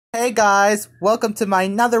Hey guys, welcome to my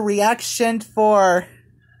another reaction for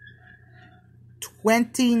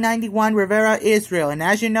 2091 Rivera Israel. And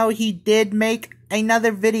as you know, he did make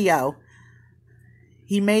another video.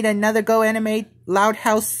 He made another Go Animate Loud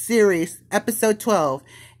House series, episode 12,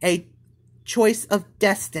 A Choice of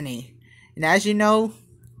Destiny. And as you know,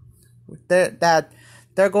 they're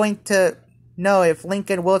going to know if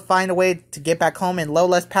Lincoln will find a way to get back home, and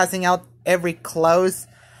Lola's passing out every clothes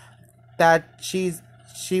that she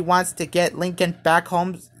wants to get Lincoln back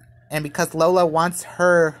home, and because Lola wants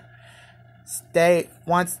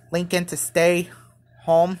Lincoln to stay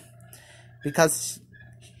home because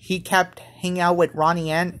he kept hanging out with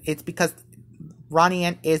Ronnie Ann. It's because Ronnie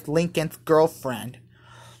Ann is Lincoln's girlfriend.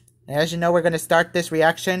 And as you know, we're gonna start this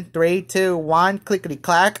reaction. 3, 2, 1, clickety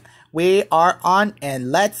clack. We are on,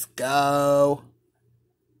 and let's go.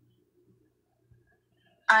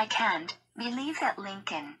 I can't believe that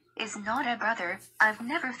Lincoln is not a brother. I've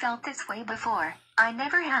never felt this way before. I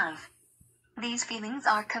never have. These feelings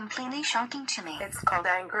are completely shocking to me. It's called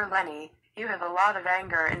anger, Lenny. You have a lot of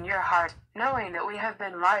anger in your heart, knowing that we have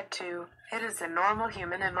been lied to. It is a normal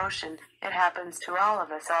human emotion. It happens to all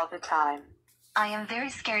of us all the time. I am very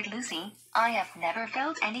scared, Lucy. I have never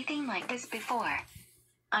felt anything like this before.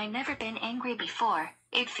 I never been angry before.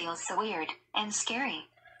 It feels so weird and scary.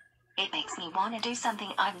 It makes me want to do something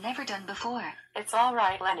I've never done before. It's all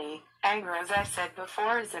right, Lenny. Anger, as I said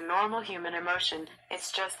before, is a normal human emotion.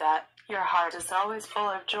 It's just that your heart is always full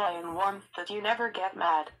of joy and warmth, that you never get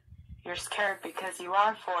mad. You're scared because you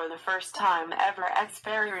are for the first time ever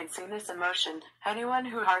experiencing this emotion. Anyone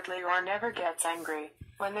who hardly or never gets angry,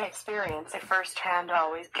 when they experience it firsthand,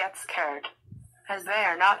 always gets scared, as they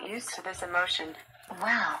are not used to this emotion.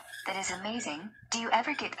 Wow, that is amazing. Do you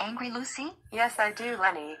ever get angry, Lucy? Yes, I do,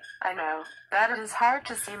 Lenny. I know that it is hard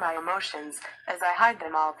to see my emotions, as I hide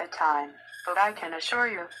them all the time. But I can assure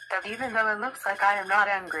you that even though it looks like I am not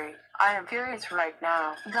angry, I am furious right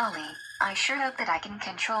now. Golly, I sure hope that I can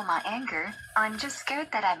control my anger. I'm just scared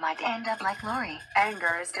that I might end up like Lori.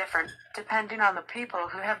 Anger is different, depending on the people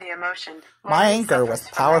who have the emotion. My Lori anger was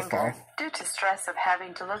suffers from powerful. anger due to stress of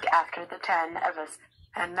having to look after the 10 of us,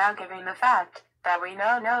 and now giving the fact that we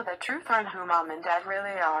now know the truth on who Mom and Dad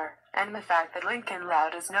really are, and the fact that Lincoln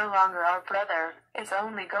Loud is no longer our brother, is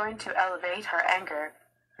only going to elevate her anger.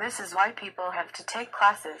 This is why people have to take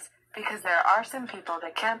classes, because there are some people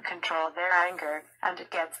that can't control their anger, and it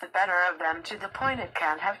gets the better of them to the point it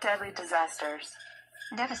can have deadly disasters.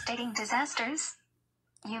 Devastating disasters?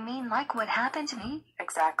 You mean like what happened to me?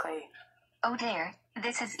 Exactly. Oh dear,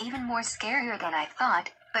 this is even more scarier than I thought.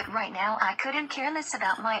 But right now I couldn't care less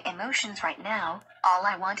about my emotions right now. All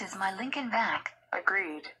I want is my Lincoln back.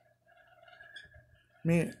 Agreed.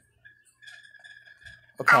 Me.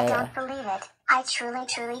 I Okay. don't believe it. I truly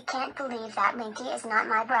can't believe that Linky is not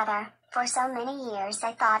my brother. For so many years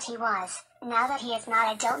I thought he was. Now that he is not,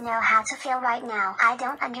 I don't know how to feel right now. I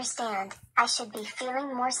don't understand. I should be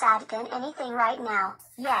feeling more sad than anything right now.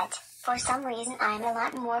 Yet, for some reason I'm a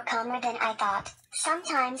lot more calmer than I thought.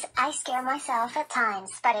 Sometimes I scare myself at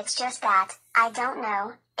times, but it's just that, I don't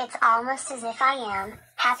know, it's almost as if I am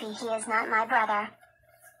happy he is not my brother.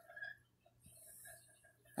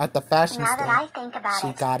 At the fashion Now that I store, think about she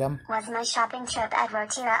it, got him. was my shopping trip at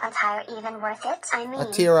Rotira Attire even worth it? I mean,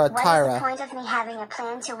 Attira what is Attire. the point of me having a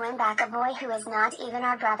plan to win back a boy who is not even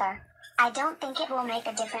our brother? I don't think it will make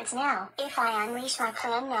a difference now. If I unleash my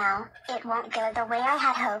plan now, it won't go the way I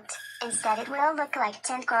had hoped. Instead, it will look like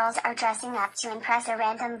 10 girls are dressing up to impress a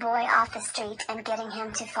random boy off the street and getting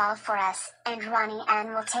him to fall for us, and Ronnie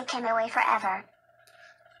Ann will take him away forever.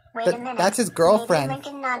 Wait a minute. That's his girlfriend. Maybe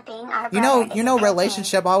Lincoln not being our You know, brother is a good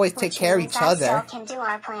relationship thing, always take which care of means each I other. still can do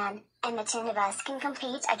our plan, and the 10 of us can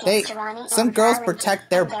compete against Ronnie Some and girls Lincoln, protect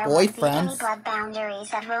their and there won't be any boyfriends. blood boundaries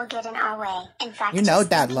that will get in our way. In fact, You know just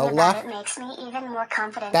that, thinking Lola. about it makes me even more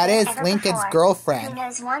confident That than is ever Lincoln's before. girlfriend. Who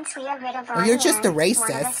knows, once we are rid of Well, Ronnie you're just a Ann, one of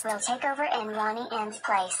racist. us will take over in Ronnie Ann's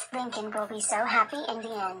place. Lincoln will be so happy in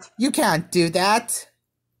the end. You can't do that.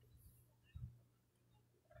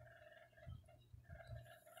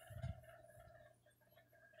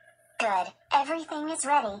 Good. Everything is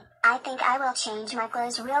ready. I think I will change my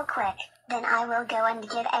clothes real quick. Then I will go and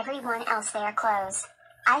give everyone else their clothes.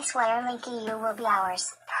 I swear, Linky, you will be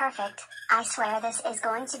ours. Perfect. I swear this is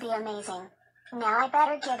going to be amazing. Now I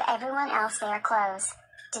better give everyone else their clothes.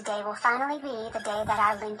 Today will finally be the day that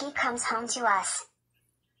our Linky comes home to us.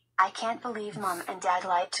 I can't believe Mom and Dad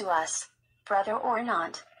lied to us. Brother or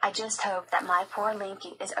not, I just hope that my poor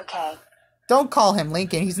Linky is okay. Don't call him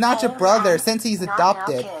Lincoln. He's not your Hey, brother Mom. since he's Not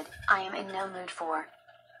adopted. now, kid. I am in no mood for.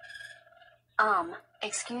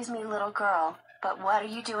 Excuse me, little girl. But what are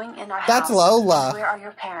you doing in our house? That's Lola. Where are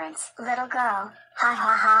your parents? Little girl, ha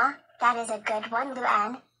ha ha, that is a good one,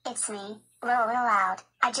 Luann. It's me, Lola Loud.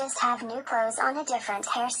 I just have new clothes on, a different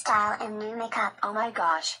hairstyle and new makeup. Oh my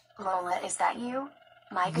gosh, Lola, is that you?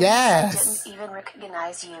 My goodness, Yes. I didn't even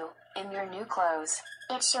recognize you in your new clothes.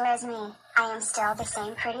 It sure is me. I am still the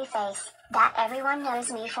same pretty face that everyone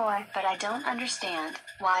knows me for. But I don't understand.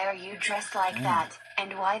 Why are you dressed like that?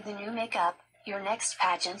 And why the new makeup? Your next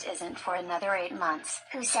pageant isn't for another 8 months.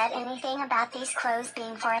 Who said anything about these clothes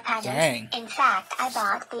being for a pageant? Dang. In fact, I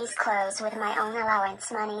bought these clothes with my own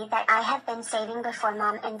allowance money that I have been saving before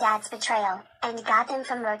Mom and Dad's betrayal, and got them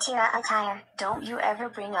from Rotira Attire. Don't you ever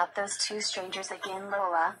bring up those two strangers again,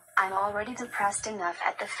 Lola. I'm already depressed enough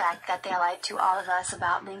at the fact that they lied to all of us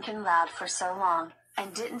about Lincoln Loud for so long,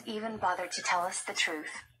 and didn't even bother to tell us the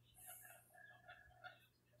truth.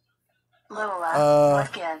 Lola,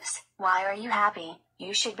 what gives? Why are you happy?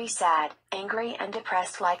 You should be sad, angry, and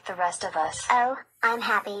depressed like the rest of us. Oh, I'm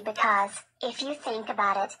happy because, if you think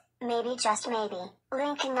about it, maybe just maybe,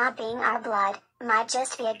 Lincoln not being our blood might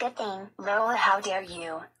just be a good thing. Lola, how dare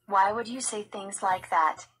you? Why would you say things like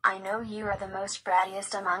that? I know you are the most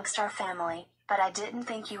brattiest amongst our family, but I didn't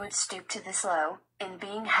think you would stoop to this low, in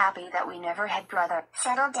being happy that we never had brother.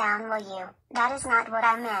 Settle down, will you? That is not what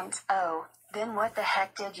I meant. Oh, then what the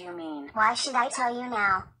heck did you mean? Why should I tell you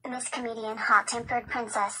now, Miss Comedian Hot-Tempered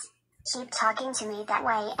Princess? Keep talking to me that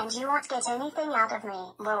way and you won't get anything out of me.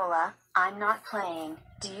 Lola, I'm not playing.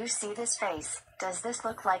 Do you see this face? Does this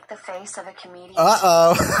look like the face of a comedian?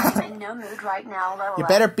 Uh-oh. I'm in no mood right now, Lola. You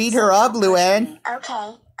better beat her up, don't push Luann. me.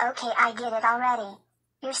 Okay, I get it already.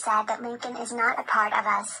 You're sad that Lincoln is not a part of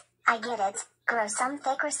us. I get it. Grow some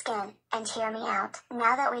thicker skin, and hear me out.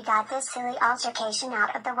 Now that we got this silly altercation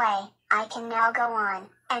out of the way, I can now go on,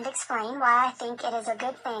 and explain why I think it is a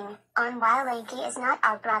good thing, on why Linky is not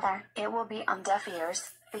our brother. It will be on deaf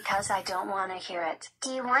ears, because I don't want to hear it.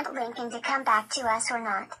 Do you want Lincoln to come back to us or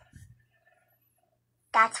not?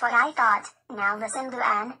 That's what I thought. Now listen,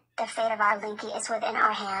 Luann, the fate of our Linky is within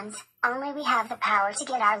our hands. Only we have the power to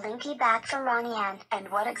get our Linky back from Ronnie Ann. And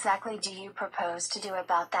what exactly do you propose to do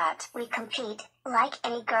about that? We compete, like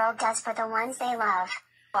any girl does for the ones they love.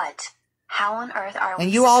 What? How on earth are we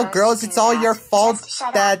And you all supposed girls, to it's do all that? your fault Just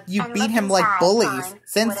shut that up you and beat look him like inside. bullies, Fine,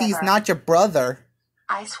 since he's whatever. not your brother.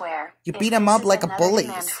 I swear. You if beat him this up is like a another bullies,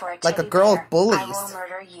 demand for like a teddy girl bear, bullies. I will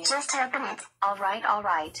murder you. Just open it. All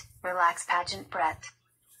right. Relax, pageant Brett.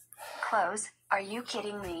 Clothes? Are you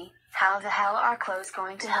kidding me? How the hell are clothes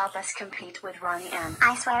going to help us compete with Ronnie Ann?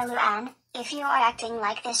 I swear, Luann, if you are acting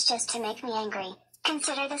like this just to make me angry,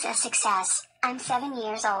 consider this a success. I'm 7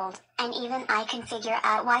 years old, and even I can figure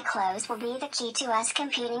out why clothes will be the key to us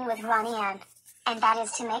competing with Ronnie Ann. And that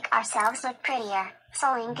is to make ourselves look prettier.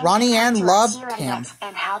 So Lincoln Ronnie can Ann come to loved us, you him. idiot.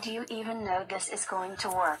 And how do you even know this is going to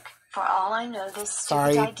work? For all I know, this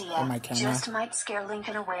Sorry, stupid idea on my camera. just might scare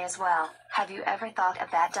Lincoln away as well. Have you ever thought of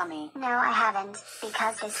that, dummy? No, I haven't,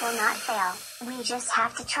 because this will not fail. We just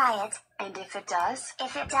have to try it. And if it does?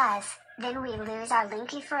 If it does, then we lose our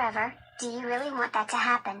Linky forever. Do you really want that to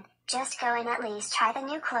happen? Just go and at least try the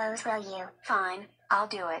new clothes, will you? Fine, I'll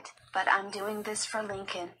do it. But I'm doing this for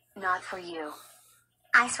Lincoln, not for you.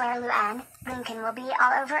 I swear, Luann, Lincoln will be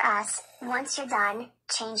all over us. Once you're done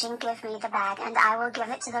changing, give me the bag and I will give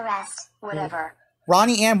it to the rest. Whatever.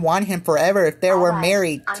 Ronnie Ann want him forever if they were Alright,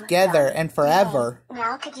 married I'm together done. and forever.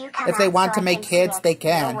 Now could you come If they out want so to I make can see kids, it? they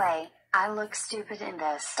can. No way. I look stupid in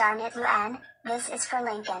this. Darn it, Luann. This is for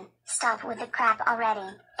Lincoln. Stop with the crap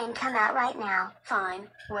already, and come out right now. Fine,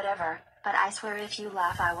 whatever. But I swear if you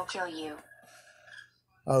laugh I will kill you.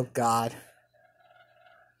 Oh God.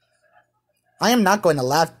 I am not going to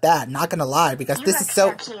laugh at that, not gonna lie, because You this look is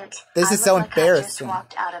so cute. this I is so look like I just embarrassing.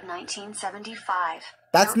 walked out of 1975.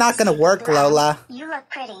 That's Don't not gonna see work, that. Lola. You look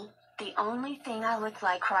pretty. The only thing I look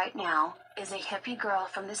like right now is a hippie girl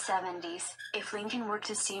from the 70s. If Lincoln were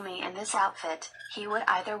to see me in this outfit, he would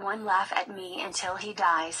either one laugh at me until he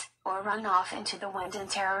dies, or run off into the wind in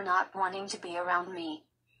terror not wanting to be around me.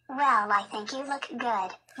 Well, I think you look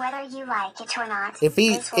good, whether you like it or not. If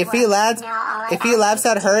he This will laughs work. Now, all if I he ask laughs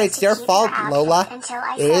you at her, is it's to your keep fault, your outfit Lola. until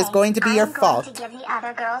I It is say, going to be your I'm fault. going to give the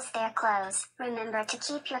other girls their clothes. Remember to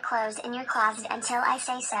keep your clothes in your closet until I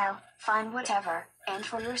say so. Fine, whatever. And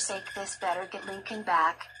for your sake, this better get Lincoln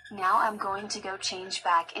back. Now I'm going to go change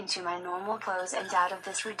back into my normal clothes and out of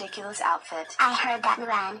this ridiculous outfit. I heard that,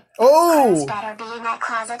 Luann. Oh! Clothes better be in that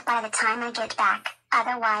closet by the time I get back.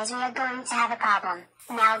 Otherwise, we are going to have a problem.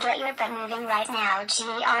 Now get your butt moving right now,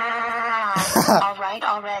 All right,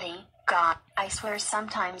 already. God, I swear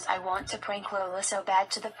sometimes I want to prank Lola so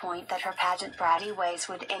bad to the point that her pageant bratty ways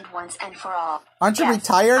would end once and for all. Aren't you Yes,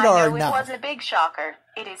 retired I or know no? It was a big shocker.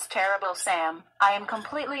 It is terrible, Sam. I am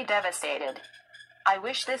completely devastated. I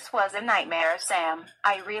wish this was a nightmare, Sam.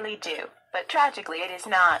 I really do. But tragically it is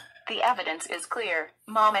not. The evidence is clear.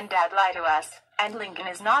 Mom and Dad lie to us, and Lincoln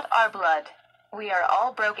is not our blood. We are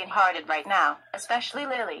all broken-hearted right now, especially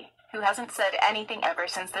Lily, who hasn't said anything ever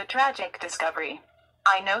since the tragic discovery.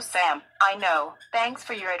 I know, Sam. I know. Thanks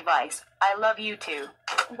for your advice. I love you too.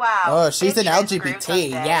 Wow. Oh, she's it an sure screws us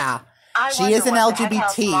LGBT, dead. yeah. I She wonder is an what the heck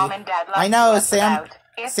else Mom LGBT. and Dad lied I to know us about.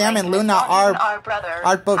 If Sam and Lincoln is Luna not even are our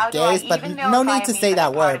brother, both how do I gays, but even know no if I need to am say even that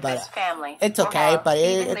a part word, of but this family? it's Or okay, hell, but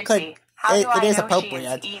even it could, Lucy. How do I it is know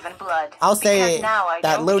appropriate. she is even blood? I'll say Because now I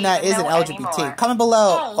that don't Luna even is an know LGBT. anymore. Comment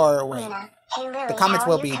below, Hey, or wait, Luna. Hey, Lily, the comments how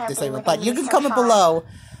will are you be coping disabled, with but me you can so comment far? below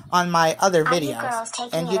on my other Are you videos, girls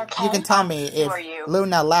taking and it you okay? can tell me if Who are you?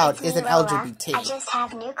 Luna Loud It's is me, an Lola. LGBT. I just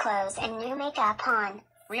have new clothes and new makeup on.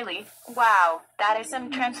 Really? Wow, that is some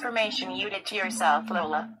transformation you did to yourself,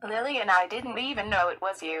 Lola. Lily and I didn't even know it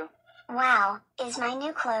was you. Wow, is my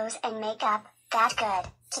new clothes and makeup that good?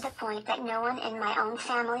 To the point that no one in my own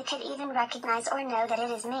family could even recognize or know that it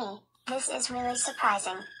is me. This is really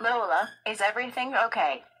surprising. Lola, is everything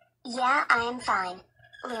okay? Yeah, I am fine.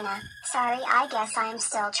 Luna, sorry, I guess I am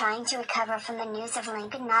still trying to recover from the news of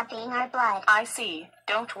Lincoln not being our blood. I see.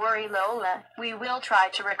 Don't worry, Lola. We will try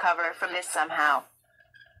to recover from this somehow.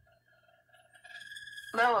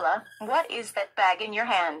 Lola, what is that bag in your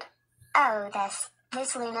hand? Oh,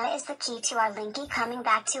 this Luna is the key to our Linky coming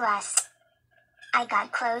back to us. I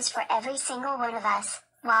got clothes for every single one of us.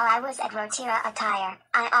 While I was at Rotira Attire,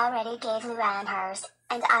 I already gave Luann hers,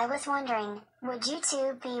 and I was wondering, would you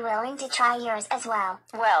two be willing to try yours as well?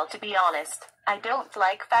 Well, to be honest, I don't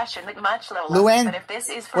like fashion that much, Lola. Luann but if this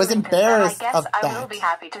is for was Lincoln, then I embarrassed guess of I will that. be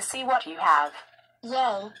happy to see what you have.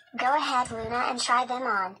 Yay, go ahead Luna and try them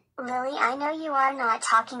on. Lily, I know you are not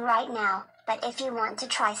talking right now, but if you want to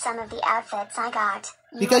try some of the outfits I got,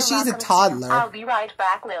 you Because are she's a welcome to. toddler. I'll be right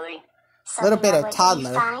back, Lily. So Little bit Luna, of what did toddler.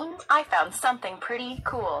 you find? I found something pretty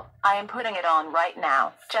cool. I am putting it on right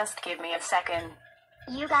now. Just give me a second.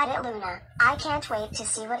 You got it, Luna. I can't wait to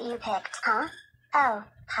see what you picked, huh? Oh,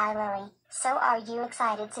 hi Lily. So are you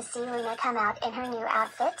excited to see Luna come out in her new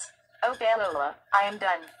outfit? Okay, Lola, I am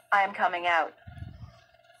done. I am coming out.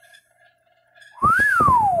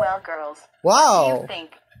 Well, girls, what do Wow. you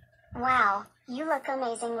think? Wow, you look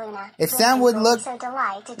amazing, Luna. If Lily Sam would will look- be so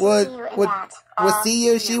delighted to would see you in would that. would see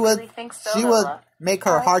you, do she you would really think so, she would Lola? make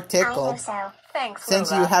her Oh, heart I know tickle so. Thanks, since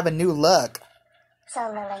Lola. you have a new look. So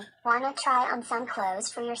Lily, wanna try on some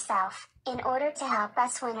clothes for yourself, in order to help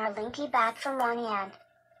us win our Linky back from Ronnie Ann?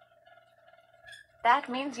 That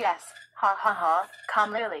means yes. Ha ha ha.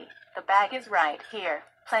 Come, Lily. The bag is right here.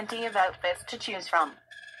 Plenty of outfits to choose from.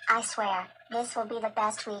 I swear, this will be the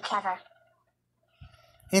best week ever.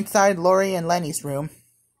 Inside Lori and Lenny's room,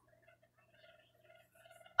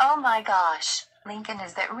 Oh my gosh. Lincoln,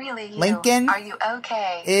 is that really you? Lincoln Are you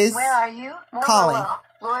okay? is Where are you? Whoa, calling. whoa,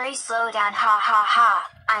 whoa. Lori, slow down, ha ha ha.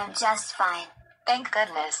 I am just fine. Thank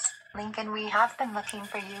goodness. Lincoln, we have been looking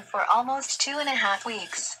for you for almost 2.5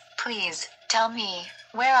 weeks. Please, tell me,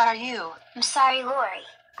 where are you? I'm sorry, Lori.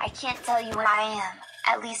 I can't tell you where I am.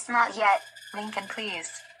 At least not yet. Lincoln, please.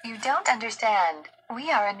 You don't understand.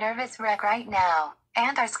 We are a nervous wreck right now,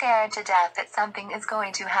 and are scared to death that something is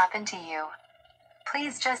going to happen to you.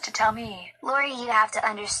 Please just tell me. Lori, you have to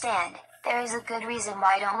understand. There is a good reason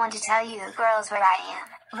why I don't want to tell you girls where I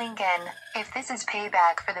am. Lincoln, if this is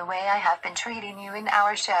payback for the way I have been treating you in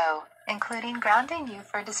our show, including grounding you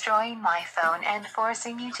for destroying my phone and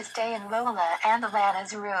forcing you to stay in Lola and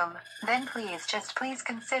Alana's room, then please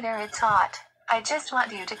consider it hot. I just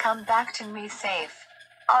want you to come back to me safe.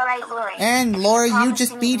 Alright, Lori. And Lori, you Promise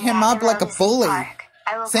just to beat meet me him at up the like a Rose bully Park.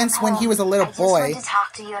 I will since come when home. he was a little I just boy. want to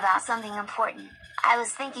talk to you about something important. I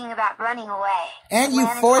was thinking about running away. And you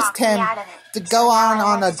Lana forced talked me him out of it. to So go now on I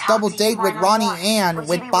want a to talk double to you date with one-on-one. Ronnie Ann Would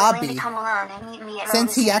with you be willing Bobby to come alone and meet me at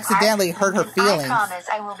since he Rosemead accidentally Park? hurt her feelings. I promise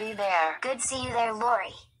I will be there. Good to see you there,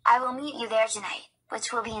 Lori. I will meet you there tonight,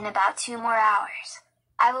 which will be in about 2 more hours.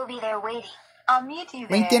 I will be there waiting. I'll meet you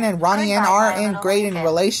there. Lincoln and Ronnie Ann Goodbye, are my in little great Lincoln.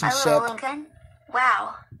 Hello, relationship. Lincoln.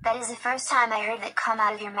 Wow, that is the first time I heard that come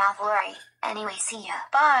out of your mouth, Lori. Anyway, see ya.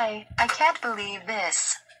 Bye. I can't believe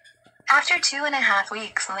this. After 2.5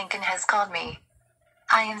 weeks, Lincoln has called me.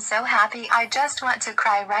 I am so happy, I just want to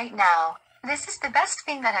cry right now. This is the best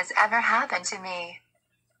thing that has ever happened to me.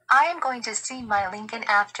 I am going to see my Lincoln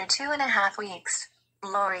after 2.5 weeks.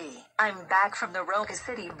 Lori, I'm back from the Roca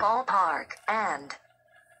City ballpark, and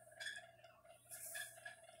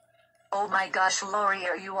Oh my gosh, Lori,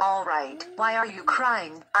 are you alright? Why are you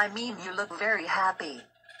crying? I mean, you look very happy.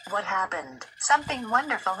 What happened? Something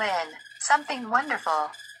wonderful, Lynn. Something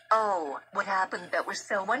wonderful. Oh, what happened that was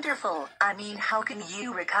so wonderful? I mean, how can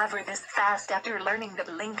you recover this fast after learning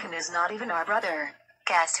that Lincoln is not even our brother?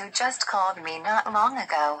 Guess who just called me not long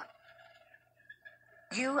ago?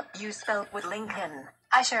 You spoke with Lincoln.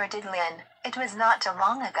 I sure did, Lynn. It was not too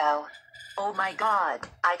long ago. Oh my god,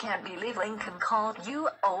 I can't believe Lincoln called you.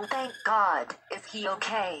 Oh, thank God. Is he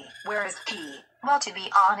okay? Where is he? Well, to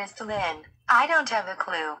be honest, Lynn, I don't have a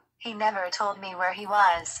clue. He never told me where he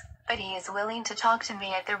was, but he is willing to talk to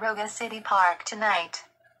me at the Roga City Park tonight.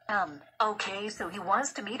 Okay, so he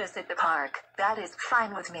wants to meet us at the park. That is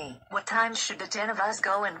fine with me. What time should the 10 of us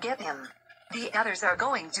go and get him? The others are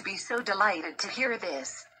going to be so delighted to hear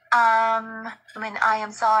this. Lynn, I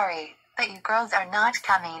am sorry, but you girls are not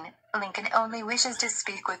coming. Lincoln only wishes to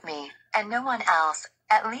speak with me, and no one else,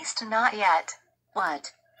 at least not yet.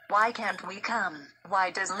 What? Why can't we come?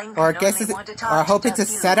 Why does Lincoln Or I guess only it's, want to or talk I hope to it's a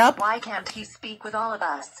just you? setup. Why can't he speak with all of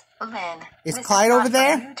us? Lynn, Is this Clyde is over not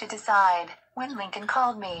there? for you to decide. When Lincoln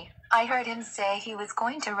called me, I heard him say he was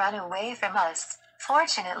going to run away from us.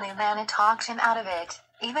 Fortunately, Lana talked him out of it.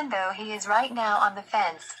 Even though he is right now on the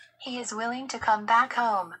fence, he is willing to come back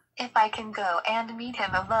home. If I can go and meet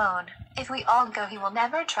him alone, if we all go, he will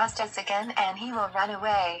never trust us again and he will run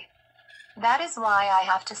away. That is why I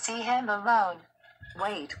have to see him alone.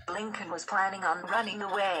 Wait, Lincoln was planning on running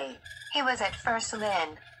away. He was at first,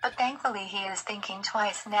 Lynn, but thankfully he is thinking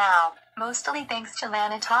twice now, mostly thanks to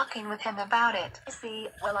Lana talking with him about it. See,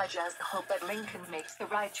 well, I just hope that Lincoln makes the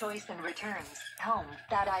right choice and returns home.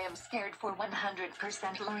 That I am scared for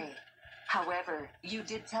 100%, Lori. However, you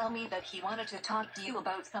did tell me that he wanted to talk to you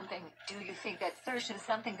about something. Do you think that certain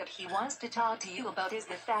something that he wants to talk to you about is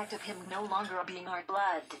the fact of him no longer being our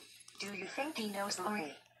blood? Do you think he knows,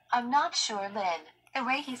 Lori? I'm not sure, Lynn. The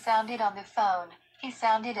way he sounded on the phone, he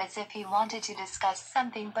sounded as if he wanted to discuss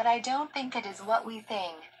something, but I don't think it is what we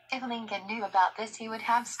think. If Lincoln knew about this, he would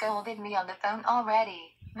have scolded me on the phone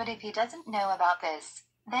already. But if he doesn't know about this,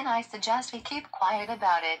 then I suggest we keep quiet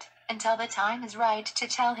about it until the time is right to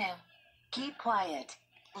tell him. Keep quiet,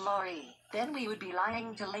 Lori. Then we would be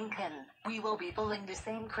lying to Lincoln. We will be pulling the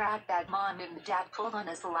same crap that Mom and Dad pulled on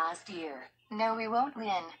us last year. No, we won't,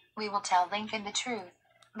 Lynn. We will tell Lincoln the truth.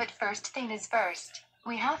 But first thing is first.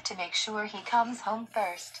 We have to make sure he comes home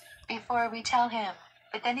first, before we tell him.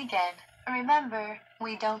 But then again, remember,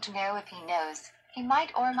 we don't know if he knows. He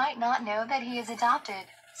might or might not know that he is adopted.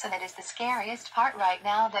 So that is the scariest part right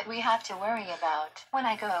now that we have to worry about. When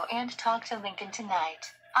I go and talk to Lincoln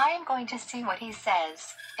tonight, I am going to see what he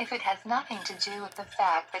says. If it has nothing to do with the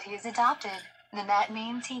fact that he is adopted, then that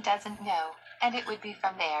means he doesn't know. And it would be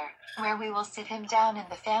from there, where we will sit him down in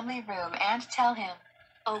the family room and tell him.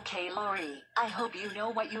 Okay, Lori, I hope you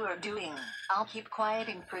know what you are doing. I'll keep quiet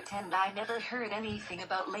and pretend I never heard anything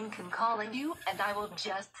about Lincoln calling you, and I will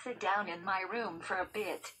just sit down in my room for a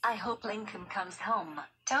bit. I hope Lincoln comes home.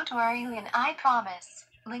 Don't worry, Lynn, I promise.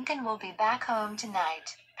 Lincoln will be back home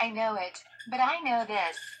tonight. I know it, but I know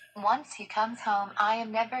this. Once he comes home, I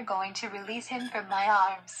am never going to release him from my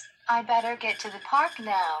arms. I better get to the park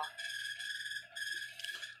now.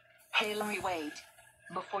 Hey, Lori, wait.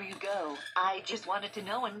 Before you go, I just wanted to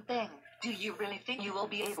know one thing. Do you really think you will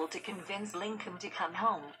be able to convince Lincoln to come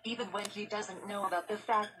home, even when he doesn't know about the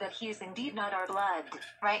fact that he is indeed not our blood?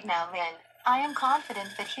 Right now, Lynn, I am confident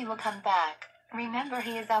that he will come back. Remember,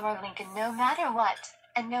 he is our Lincoln no matter what,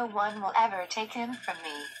 and no one will ever take him from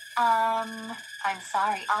me. I'm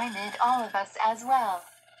sorry I meant all of us as well.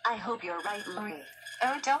 I hope you're right, Lori.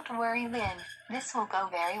 Oh, don't worry, Lynn. This will go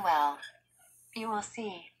very well. You will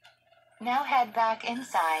see. Now head back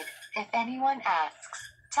inside. If anyone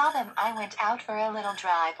asks, tell them I went out for a little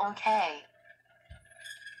drive, okay?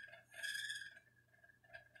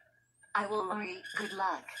 I will, Lori. Good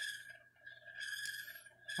luck.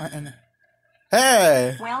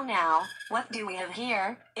 Hey! Well now, what do we have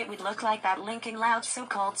here? It would look like that Lincoln Loud's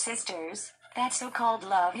so-called sisters, that so-called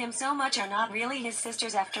love him so much, are not really his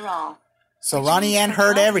sisters after all. So Which Ronnie means Ann for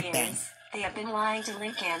heard 12 everything. years, they have been lying to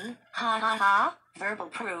Lincoln. Ha ha ha. Verbal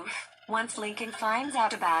proof. Once Lincoln finds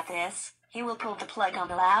out about this, he will pull the plug on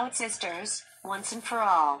the Loud sisters, once and for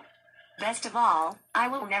all. Best of all, I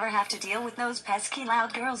will never have to deal with those pesky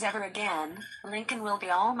Loud girls ever again. Lincoln will be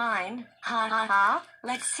all mine. Ha ha ha.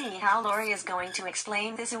 Let's see how Lori is going to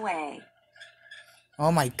explain this away.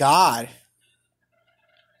 Oh my god.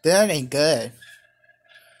 That ain't good.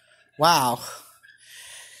 Wow.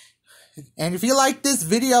 And if you like this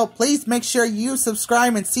video, please make sure you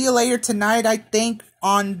subscribe and see you later tonight, I think,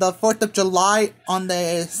 on the 4th of July on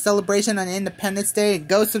the celebration on Independence Day.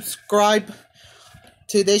 Go subscribe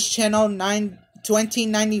to this channel,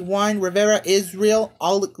 2091 Rivera Israel.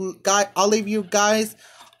 I'll leave you guys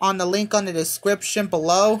on the link on the description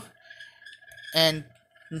below. And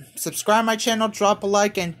subscribe my channel, drop a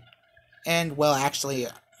like, and well, actually,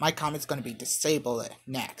 my comment's going to be disabled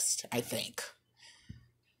next, I think.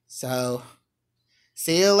 So,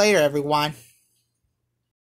 see you later, everyone.